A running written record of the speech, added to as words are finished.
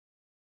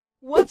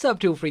What's up,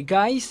 tool freak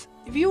guys?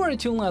 If you are a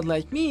tool nerd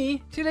like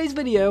me, today's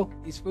video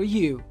is for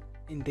you.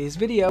 In this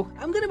video,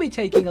 I'm gonna be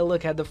taking a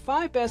look at the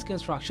 5 best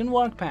construction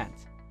work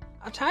pants.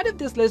 I've tied up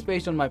this list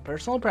based on my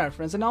personal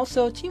preference and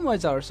also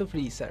team-wide hours of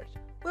research.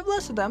 We've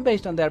listed them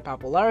based on their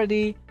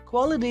popularity,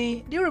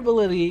 quality,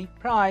 durability,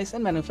 price,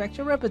 and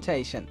manufacturer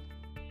reputation.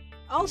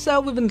 Also,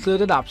 we've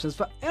included options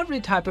for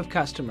every type of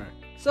customer.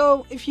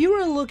 So, if you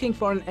are looking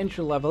for an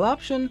entry-level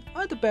option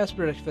or the best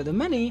product for the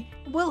money,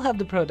 we'll have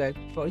the product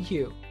for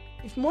you.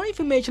 If more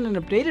information and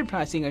updated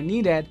pricing are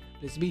needed,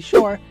 please be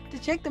sure to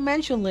check the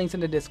mentioned links in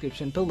the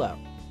description below.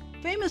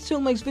 Famous Tool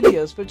makes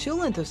videos for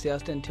tool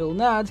enthusiasts and tool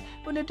nerds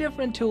with the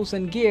different tools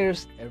and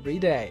gears every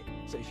day.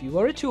 So if you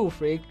are a tool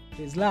freak,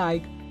 please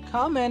like,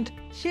 comment,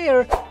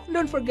 share, and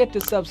don't forget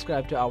to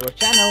subscribe to our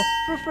channel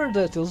for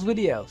further tools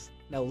videos.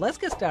 Now let's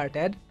get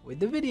started with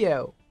the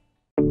video.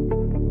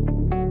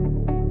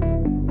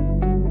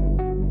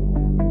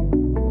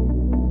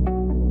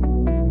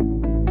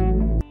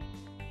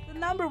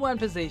 Number 1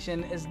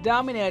 position is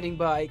dominating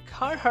by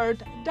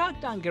Carhartt Duck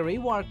Dungaree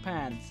Work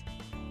Pants.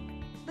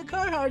 The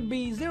Carhartt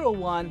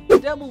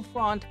B01 Double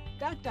Front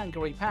Duck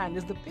Dungaree Pant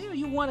is the pair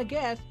you want to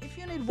get if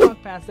you need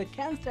work pants that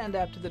can stand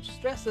up to the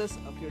stresses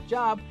of your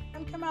job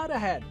and come out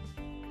ahead.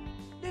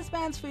 These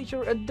pants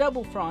feature a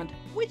double front,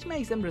 which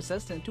makes them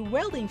resistant to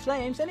welding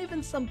flames and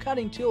even some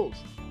cutting tools.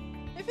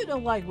 If you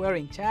don't like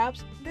wearing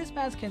chaps, these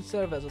pants can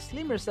serve as a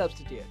slimmer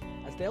substitute,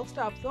 as they'll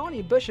stop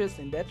thorny bushes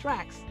in their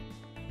tracks.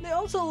 They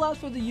also allow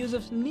for the use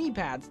of knee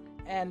pads,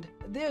 and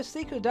their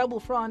secret double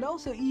front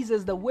also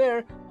eases the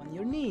wear on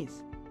your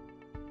knees.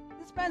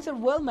 These pants are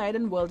well made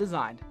and well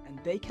designed, and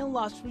they can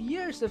last for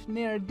years of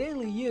near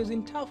daily use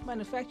in tough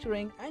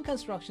manufacturing and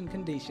construction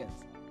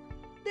conditions.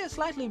 They are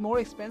slightly more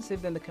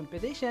expensive than the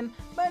competition,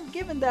 but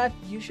given that,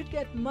 you should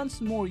get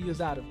months more use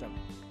out of them.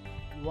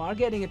 You are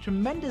getting a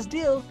tremendous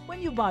deal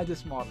when you buy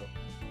this model.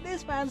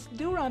 These pants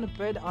do run a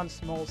bit on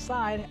small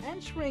side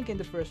and shrink in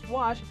the first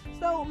wash,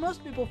 so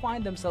most people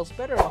find themselves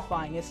better off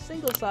buying a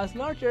single size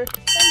larger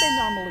than they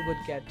normally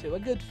would get to a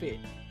good fit.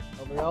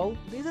 Overall,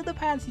 these are the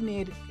pants you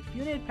need if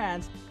you need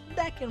pants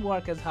that can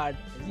work as hard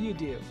as you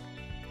do.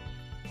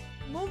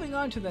 Moving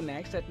on to the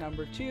next, at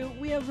number 2,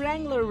 we have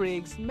Wrangler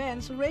Riggs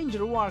Men's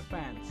Ranger Work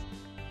Pants.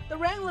 The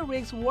Wrangler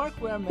Riggs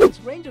Workwear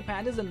Men's Ranger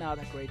Pant is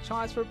another great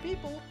choice for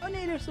people who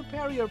need a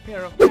superior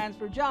pair of pants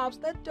for jobs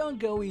that don't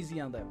go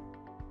easy on them.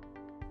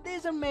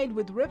 These are made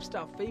with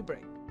ripstop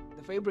fabric.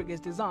 The fabric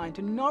is designed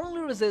to not only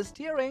resist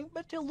tearing,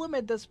 but to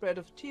limit the spread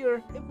of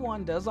tear if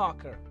one does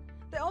occur.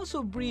 They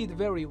also breathe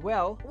very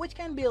well, which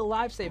can be a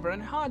lifesaver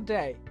on a hot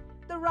day.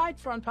 The right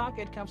front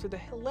pocket comes with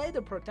a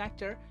leather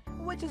protector,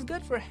 which is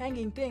good for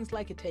hanging things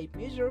like a tape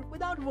measure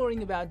without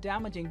worrying about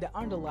damaging the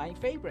underlying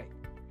fabric.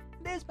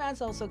 These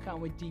pants also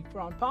come with deep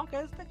front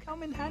pockets that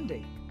come in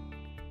handy.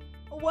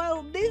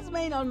 While these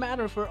may not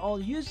matter for all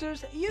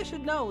users, you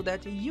should know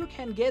that you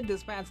can get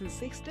these pants in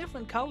 6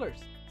 different colors.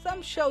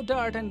 Some show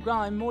dirt and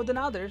grime more than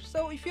others,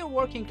 so if you're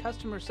working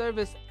customer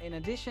service in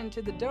addition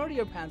to the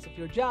dirtier pants of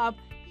your job,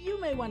 you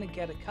may want to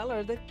get a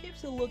color that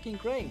keeps you looking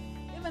great,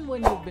 even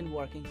when you've been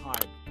working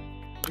hard.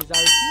 These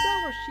are a few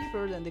dollars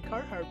cheaper than the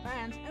Carhartt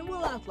pants and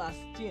will outlast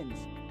jeans,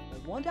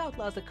 but won't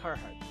outlast the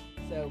Carhartt,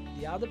 so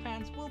the other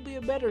pants will be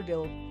a better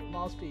deal for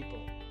most people.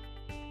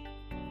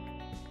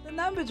 The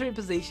number 3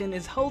 position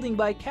is holding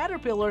by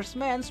Caterpillar's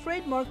Men's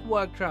Trademark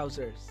Work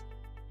Trousers.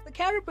 The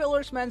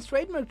Caterpillar's Men's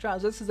Trademark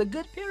Trousers is a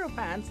good pair of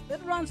pants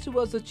that runs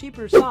towards the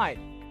cheaper side.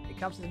 It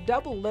comes with a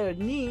double layered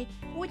knee,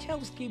 which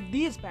helps keep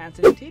these pants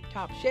in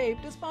tip-top shape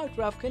despite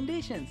rough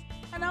conditions,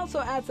 and also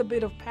adds a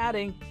bit of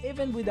padding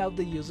even without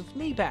the use of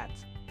knee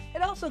pads.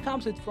 It also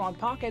comes with front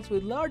pockets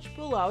with large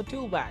pull-out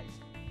tool bags.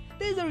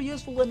 These are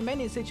useful in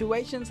many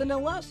situations and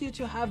allows you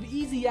to have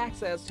easy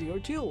access to your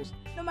tools,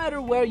 no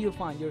matter where you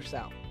find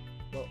yourself.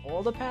 While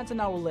all the pants in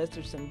our list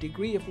are some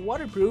degree of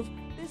waterproof,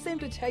 they seem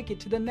to take it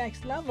to the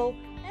next level,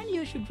 and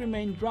you should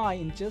remain dry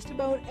in just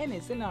about any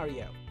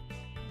scenario.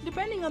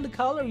 Depending on the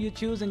color you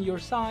choose and your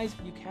size,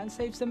 you can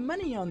save some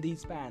money on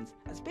these pants,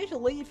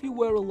 especially if you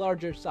wear a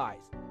larger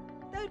size.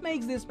 That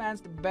makes these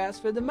pants the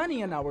best for the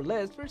money on our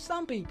list for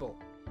some people.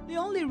 The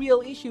only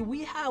real issue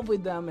we have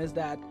with them is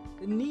that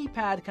the knee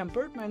pad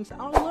compartments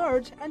are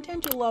large and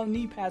tend to allow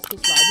knee pads to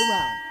slide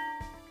around.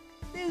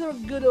 These are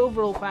good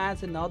overall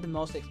pants and not the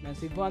most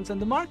expensive ones on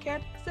the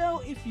market,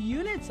 so if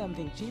you need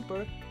something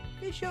cheaper,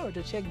 be sure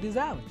to check these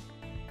out.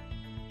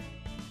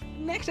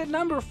 Next, at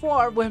number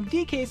 4, we have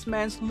Dickies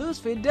Men's Loose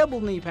Fit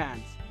Double Knee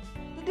Pants.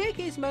 The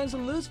Dickies Men's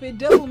Loose Fit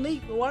Double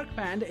Knee Work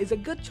Pant is a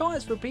good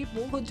choice for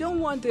people who don't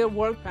want their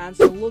work pants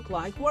to look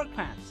like work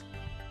pants.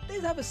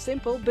 These have a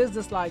simple,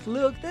 business-like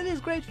look that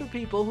is great for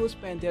people who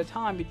spend their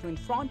time between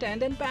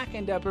front-end and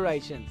back-end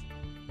operations.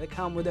 They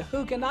come with a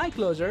hook and eye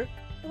closer,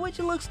 which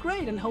looks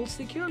great and holds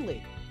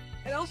securely.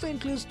 It also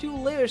includes 2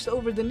 layers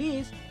over the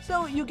knees,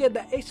 so you get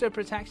the extra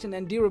protection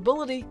and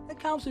durability that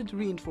comes with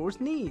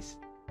reinforced knees.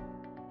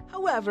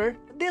 However,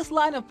 this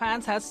line of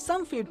pants has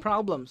some fit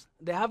problems.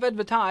 They have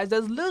advertised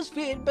as loose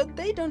fit, but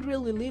they don't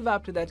really live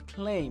up to that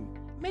claim.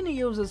 Many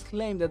users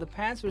claim that the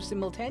pants were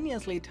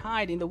simultaneously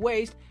tied in the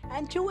waist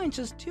and 2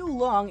 inches too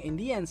long in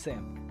the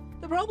inseam.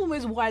 The problem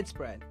is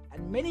widespread,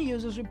 and many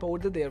users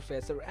report that their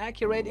fits are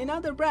accurate in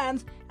other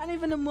brands and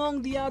even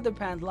among the other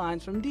pant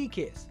lines from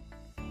Dickies.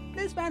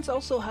 These pants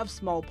also have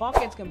small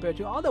pockets compared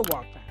to other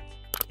work pants.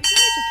 If you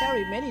need to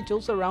carry many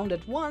tools around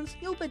at once,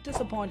 you'll be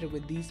disappointed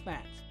with these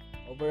pants.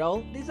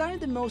 Overall, these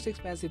aren't the most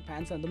expensive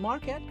pants on the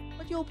market,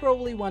 but you'll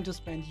probably want to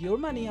spend your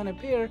money on a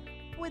pair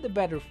with a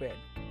better fit.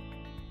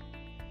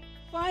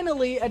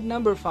 Finally, at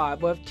number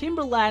 5, we have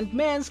Timberland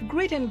Men's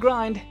Grit and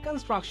Grind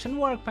Construction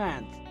Work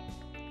Pants.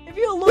 If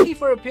you're looking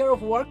for a pair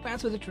of work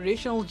pants with a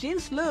traditional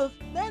jeans look,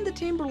 then the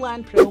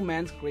Timberland Pro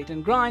Men's Grit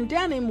and Grind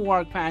Denim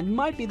Work Pant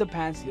might be the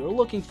pants you're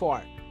looking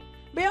for.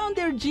 Beyond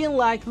their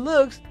jean-like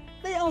looks,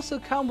 they also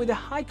come with a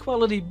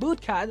high-quality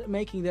boot cut,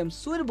 making them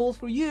suitable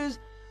for use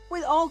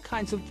with all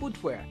kinds of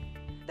footwear.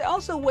 They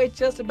also weigh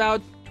just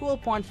about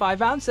 12.5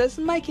 ounces,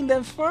 making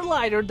them far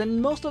lighter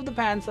than most of the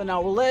pants on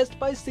our list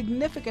by a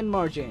significant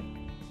margin.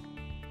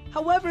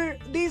 However,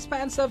 these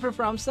pants suffer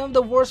from some of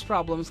the worst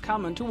problems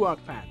common to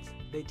work pants.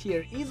 They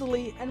tear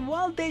easily, and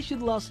while they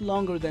should last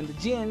longer than the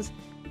jeans,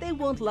 they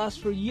won't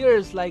last for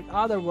years like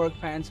other work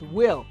pants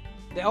will.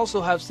 They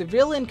also have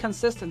severely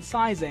inconsistent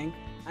sizing,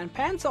 and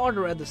pants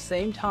ordered at the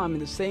same time in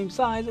the same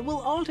size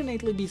will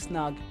alternately be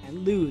snug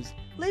and loose,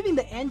 leaving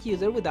the end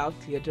user without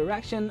clear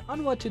direction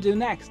on what to do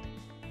next.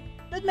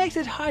 That makes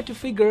it hard to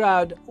figure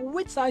out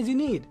which size you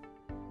need.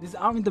 These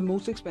aren't the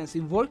most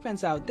expensive work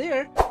pants out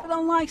there, but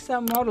unlike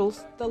some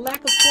models, the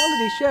lack of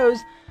quality shows.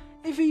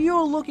 If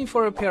you're looking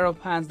for a pair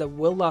of pants that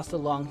will last a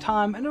long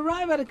time and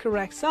arrive at a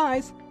correct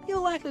size,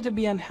 you're likely to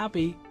be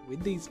unhappy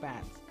with these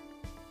pants.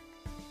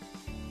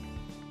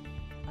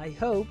 I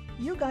hope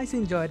you guys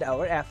enjoyed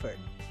our effort,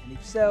 and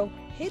if so,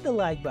 hit the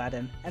like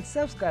button and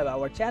subscribe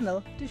our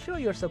channel to show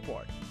your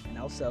support, and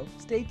also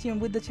stay tuned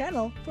with the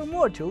channel for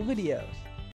more tool videos.